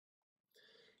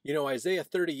You know, Isaiah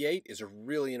 38 is a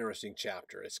really interesting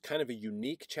chapter. It's kind of a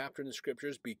unique chapter in the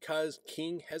scriptures because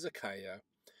King Hezekiah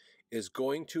is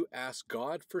going to ask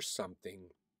God for something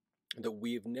that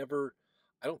we've never,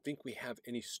 I don't think we have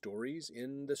any stories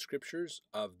in the scriptures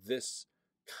of this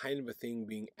kind of a thing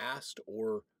being asked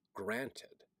or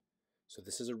granted. So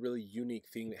this is a really unique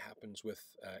thing that happens with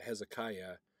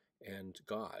Hezekiah and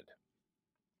God.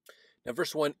 Now,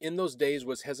 verse 1, in those days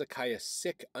was Hezekiah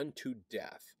sick unto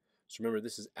death. So remember,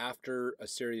 this is after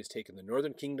Assyria has taken the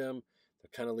northern kingdom.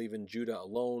 They're kind of leaving Judah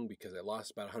alone because they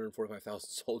lost about 145,000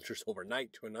 soldiers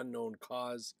overnight to an unknown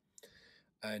cause.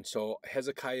 And so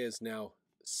Hezekiah is now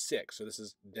sick. So this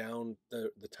is down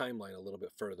the timeline a little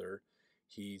bit further.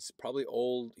 He's probably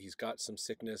old. He's got some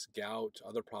sickness, gout,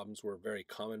 other problems were very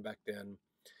common back then.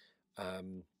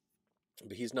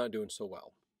 But he's not doing so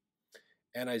well.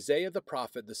 And Isaiah the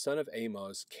prophet, the son of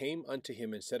Amoz, came unto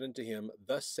him and said unto him,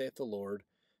 Thus saith the Lord,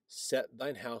 set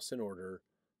thine house in order,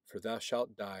 for thou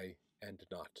shalt die and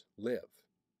not live.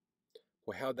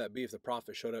 Well, how'd that be if the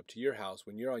prophet showed up to your house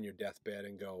when you're on your deathbed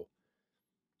and go,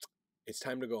 it's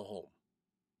time to go home.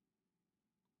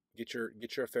 Get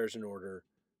your affairs in order.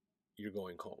 You're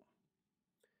going home.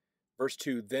 Verse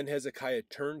 2, Then Hezekiah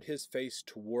turned his face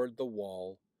toward the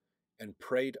wall and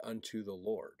prayed unto the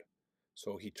Lord.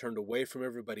 So he turned away from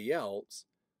everybody else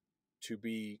to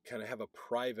be kind of have a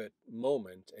private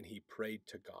moment, and he prayed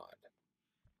to God.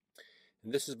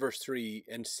 And this is verse 3,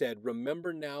 and said,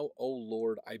 Remember now, O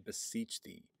Lord, I beseech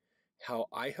thee, how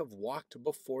I have walked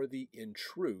before thee in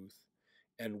truth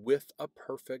and with a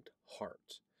perfect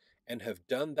heart, and have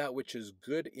done that which is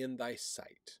good in thy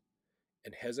sight.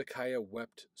 And Hezekiah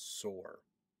wept sore.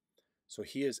 So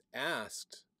he has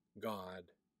asked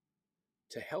God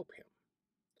to help him.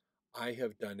 I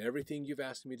have done everything you've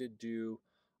asked me to do.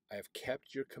 I have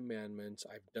kept your commandments.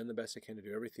 I've done the best I can to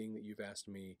do everything that you've asked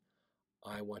me.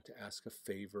 I want to ask a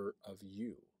favor of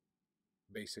you,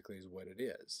 basically is what it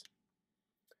is.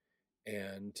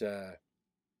 And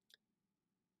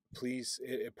please,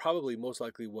 it probably most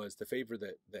likely was the favor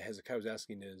that Hezekiah was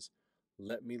asking is,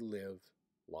 let me live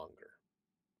longer.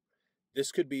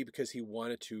 This could be because he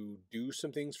wanted to do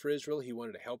some things for Israel. He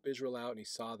wanted to help Israel out, and he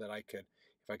saw that if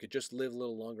I could just live a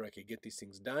little longer, I could get these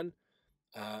things done.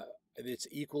 It's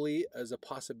equally as a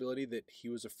possibility that he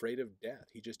was afraid of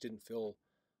death. He just didn't feel,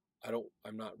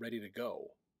 I'm not ready to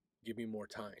go. Give me more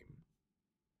time.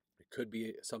 It could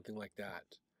be something like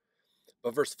that.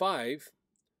 But verse 4,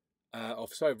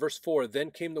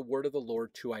 Then came the word of the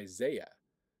Lord to Isaiah,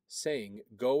 saying,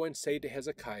 Go and say to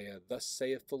Hezekiah, Thus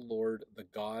saith the Lord, the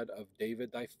God of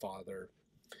David thy father,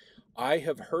 I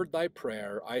have heard thy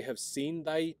prayer, I have seen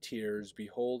thy tears,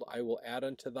 behold, I will add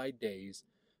unto thy days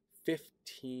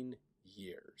 15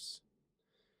 years.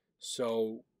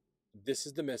 So this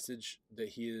is the message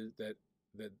that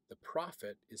that the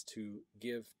prophet is to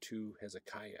give to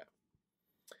Hezekiah.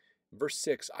 Verse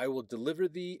 6, I will deliver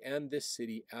thee and this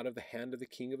city out of the hand of the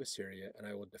king of Assyria, and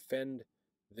I will defend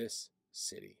this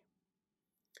city.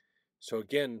 So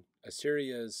again,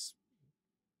 Assyria is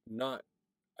not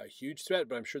a huge threat,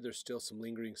 but I'm sure there's still some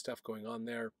lingering stuff going on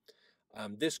there.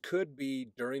 This could be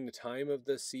during the time of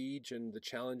the siege and the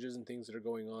challenges and things that are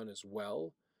going on as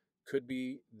well. Could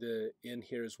be in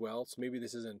here as well. So maybe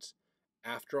this isn't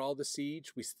after all the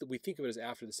siege. We think of it as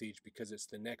after the siege because it's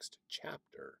the next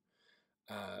chapter.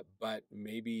 But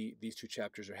maybe these two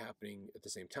chapters are happening at the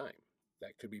same time.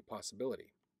 That could be a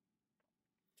possibility.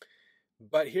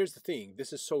 But here's the thing.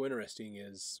 This is so interesting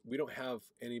is we don't have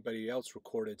anybody else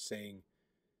recorded saying,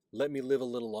 let me live a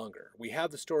little longer. We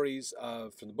have the stories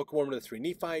from the Book of Mormon to the three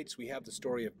Nephites. We have the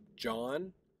story of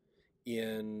John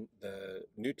in the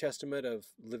New Testament of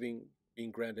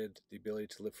being granted the ability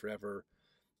to live forever.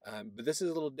 But this is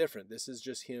a little different. This is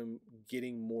just him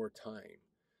getting more time.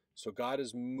 So God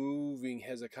is moving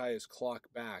Hezekiah's clock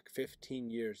back 15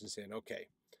 years and saying, okay,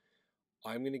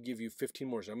 I'm going to give you 15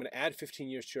 more. So I'm going to add 15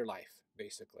 years to your life,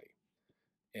 basically,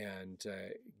 and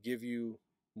give you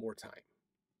more time.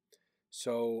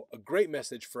 So a great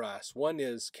message for us. One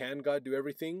is, can God do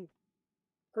everything?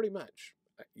 Pretty much.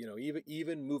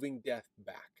 Even moving death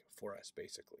back for us,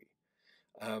 basically.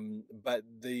 But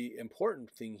the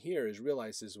important thing here is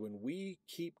when we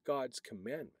keep God's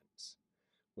commandments,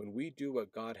 when we do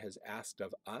what God has asked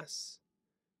of us,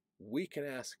 we can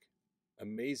ask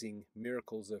amazing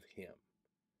miracles of him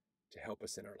to help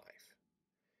us in our life.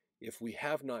 If we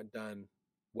have not done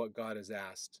what God has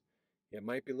asked, it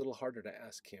might be a little harder to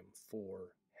ask him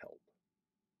for help.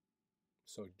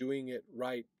 So doing it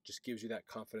right just gives you that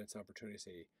confidence opportunity to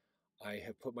say, I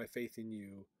have put my faith in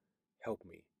you, help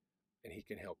me. And he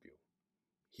can help you.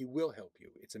 He will help you.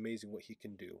 It's amazing what he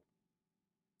can do.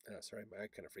 Sorry, I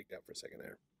kind of freaked out for a second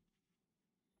there.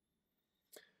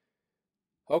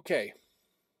 Okay.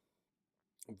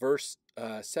 Verse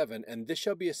 7, and this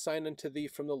shall be a sign unto thee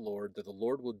from the Lord, that the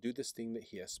Lord will do this thing that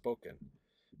he has spoken.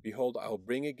 Behold, I will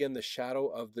bring again the shadow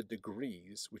of the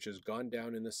degrees, which has gone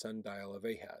down in the sundial of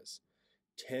Ahaz,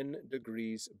 10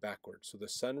 degrees backward. So the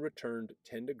sun returned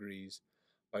 10 degrees,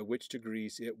 by which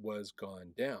degrees it was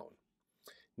gone down.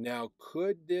 Now,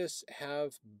 could this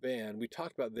have been, we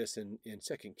talked about this in 2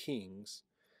 Kings,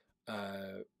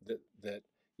 that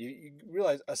you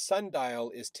realize a sundial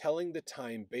is telling the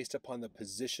time based upon the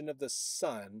position of the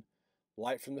sun,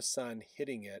 light from the sun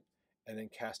hitting it, and then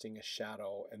casting a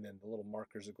shadow, and then the little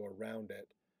markers that go around it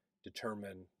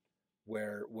determine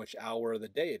which hour of the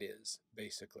day it is,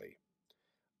 basically.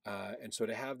 And so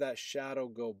to have that shadow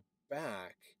go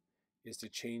back is to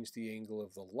change the angle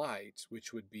of the light,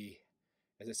 which would be,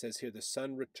 as it says here, the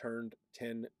sun returned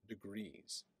 10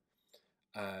 degrees.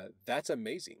 That's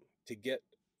amazing to get,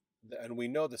 and we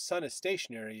know the sun is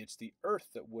stationary. It's the earth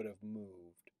that would have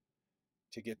moved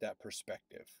to get that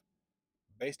perspective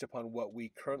based upon what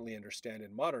we currently understand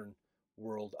in modern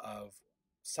world of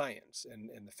science and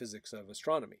the physics of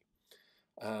astronomy.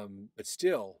 But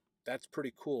still, that's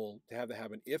pretty cool to have that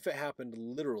happen. If it happened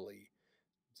literally,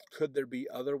 could there be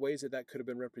other ways that could have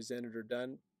been represented or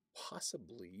done?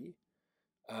 Possibly.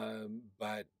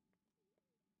 But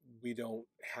we don't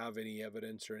have any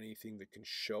evidence or anything that can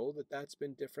show that that's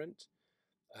been different.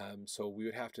 So we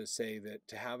would have to say that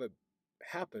to have it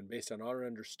happen based on our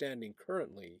understanding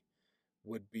currently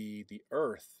would be the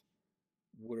earth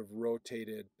would have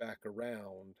rotated back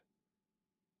around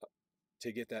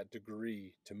to get that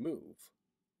degree to move,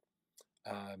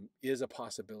 is a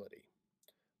possibility.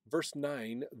 Verse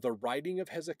 9, the writing of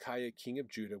Hezekiah, king of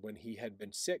Judah, when he had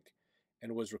been sick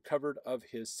and was recovered of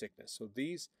his sickness. So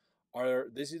these are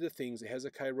the things that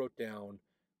Hezekiah wrote down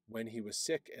when he was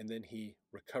sick and then he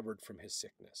recovered from his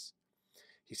sickness.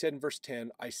 He said in verse 10,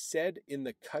 I said, in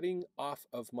the cutting off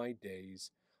of my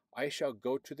days, I shall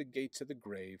go to the gates of the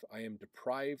grave. I am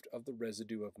deprived of the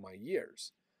residue of my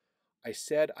years. I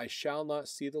said, I shall not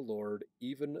see the Lord,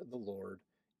 even the Lord,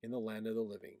 in the land of the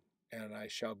living. And I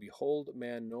shall behold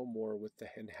man no more with the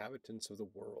inhabitants of the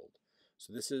world.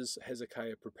 So this is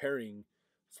Hezekiah preparing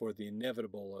for the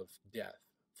inevitable of death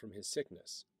from his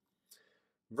sickness.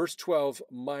 Verse 12,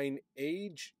 mine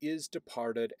age is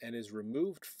departed and is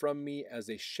removed from me as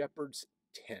a shepherd's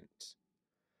tent.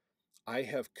 I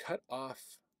have cut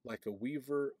off like a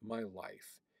weaver my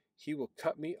life. He will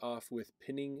cut me off with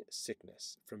pinning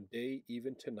sickness. From day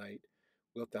even to night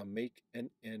wilt thou make an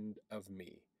end of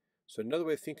me. So another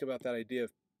way to think about that idea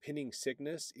of pinning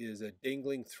sickness is a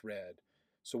dangling thread.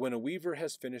 So when a weaver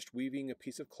has finished weaving a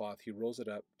piece of cloth, he rolls it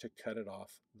up to cut it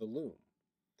off the loom.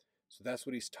 So that's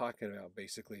what he's talking about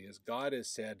basically, is God has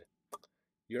said,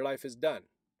 your life is done.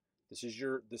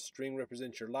 The string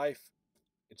represents your life.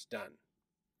 It's done.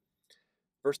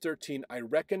 Verse 13, I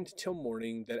reckoned till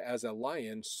morning that as a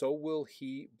lion, so will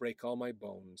he break all my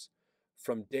bones.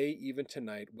 From day even to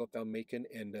night wilt thou make an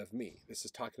end of me. This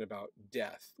is talking about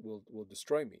death will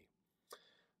destroy me.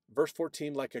 Verse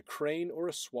 14, like a crane or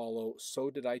a swallow, so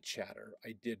did I chatter.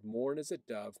 I did mourn as a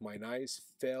dove. Mine eyes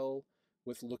fell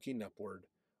with looking upward.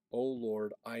 O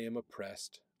Lord, I am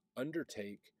oppressed.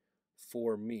 Undertake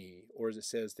for me. Or as it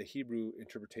says, the Hebrew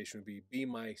interpretation would be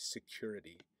my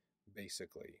security,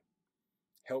 basically.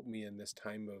 Help me in this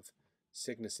time of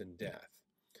sickness and death.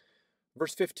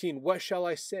 Verse 15, what shall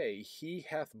I say? He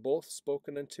hath both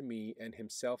spoken unto me, and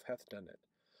himself hath done it.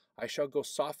 I shall go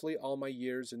softly all my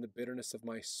years in the bitterness of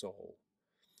my soul.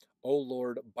 O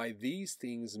Lord, by these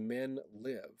things men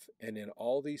live, and in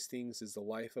all these things is the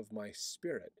life of my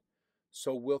spirit.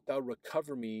 So wilt thou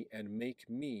recover me and make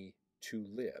me to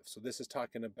live. So this is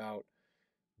talking about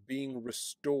being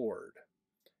restored,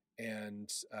 and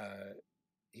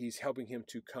he's helping him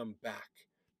to come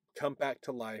back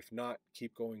to life, not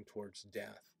keep going towards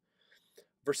death.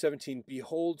 Verse 17,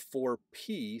 behold, for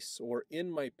peace, or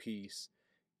in my peace,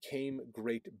 came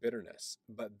great bitterness,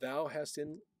 but thou hast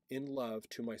in love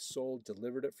to my soul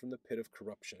delivered it from the pit of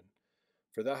corruption.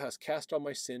 For thou hast cast all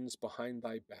my sins behind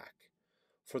thy back.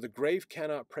 For the grave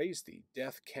cannot praise thee,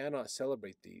 death cannot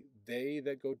celebrate thee. They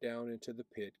that go down into the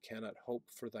pit cannot hope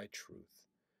for thy truth.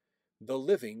 The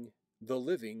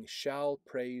living shall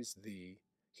praise thee,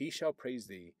 he shall praise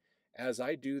thee, as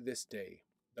I do this day.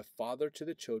 The father to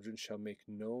the children shall make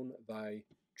known thy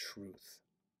truth.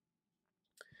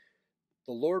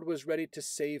 The Lord was ready to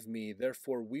save me,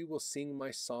 therefore we will sing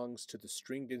my songs to the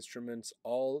stringed instruments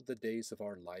all the days of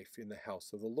our life in the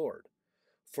house of the Lord.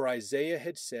 For Isaiah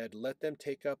had said, let them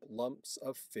take up lumps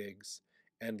of figs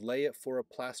and lay it for a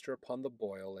plaster upon the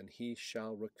boil, and he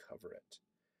shall recover it.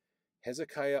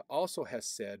 Hezekiah also has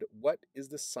said, What is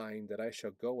the sign that I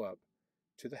shall go up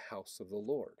to the house of the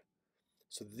Lord?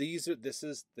 So this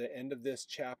is the end of this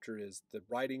chapter, is the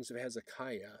writings of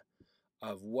Hezekiah,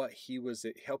 of what he was,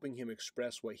 helping him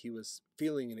express what he was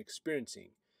feeling and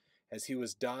experiencing as he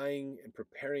was dying and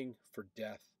preparing for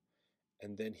death,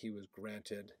 and then he was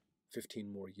granted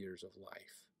 15 more years of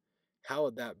life. How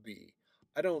would that be?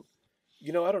 I don't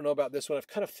know about this one. I've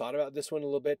kind of thought about this one a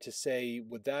little bit to say,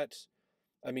 would that,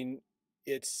 I mean,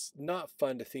 it's not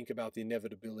fun to think about the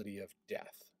inevitability of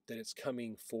death, that it's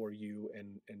coming for you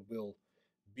and will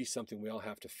be something we all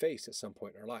have to face at some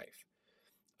point in our life.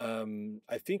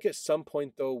 I think at some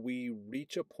point, though, we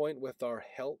reach a point with our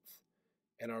health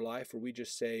and our life where we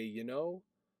just say,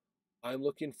 I'm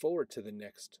looking forward to the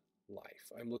next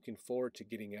life. I'm looking forward to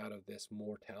getting out of this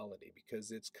mortality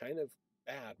because it's kind of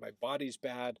bad. My body's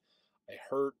bad. I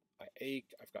hurt. I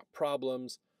ache. I've got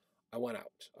problems. I want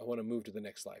out. I want to move to the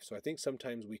next life. So I think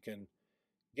sometimes we can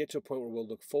get to a point where we'll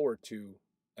look forward to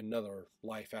another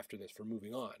life after this for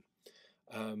moving on.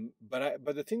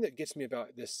 But the thing that gets me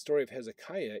about this story of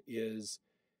Hezekiah is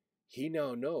he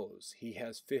now knows he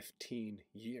has 15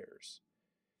 years.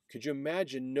 Could you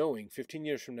imagine knowing 15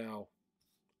 years from now,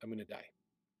 I'm going to die?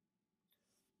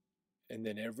 And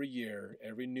then every year,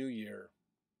 every new year,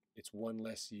 it's one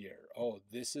less year. Oh,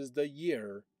 this is the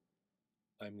year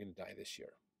I'm going to die this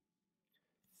year.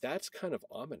 That's kind of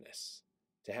ominous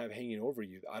to have hanging over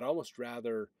you. I'd almost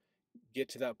rather get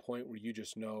to that point where you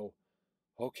just know,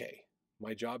 okay,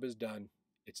 my job is done.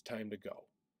 It's time to go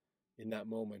in that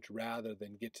moment, rather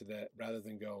than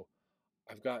go,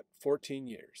 I've got 14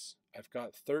 years. I've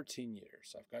got 13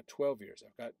 years. I've got 12 years.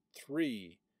 I've got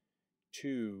 3,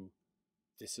 2,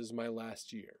 this is my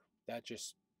last year. That's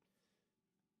just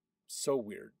so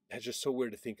weird. That's just so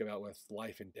weird to think about with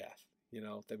life and death.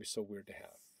 That'd be so weird to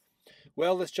have.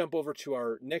 Well, let's jump over to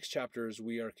our next chapters.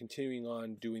 We are continuing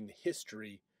on doing the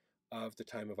history of the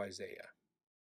time of Isaiah.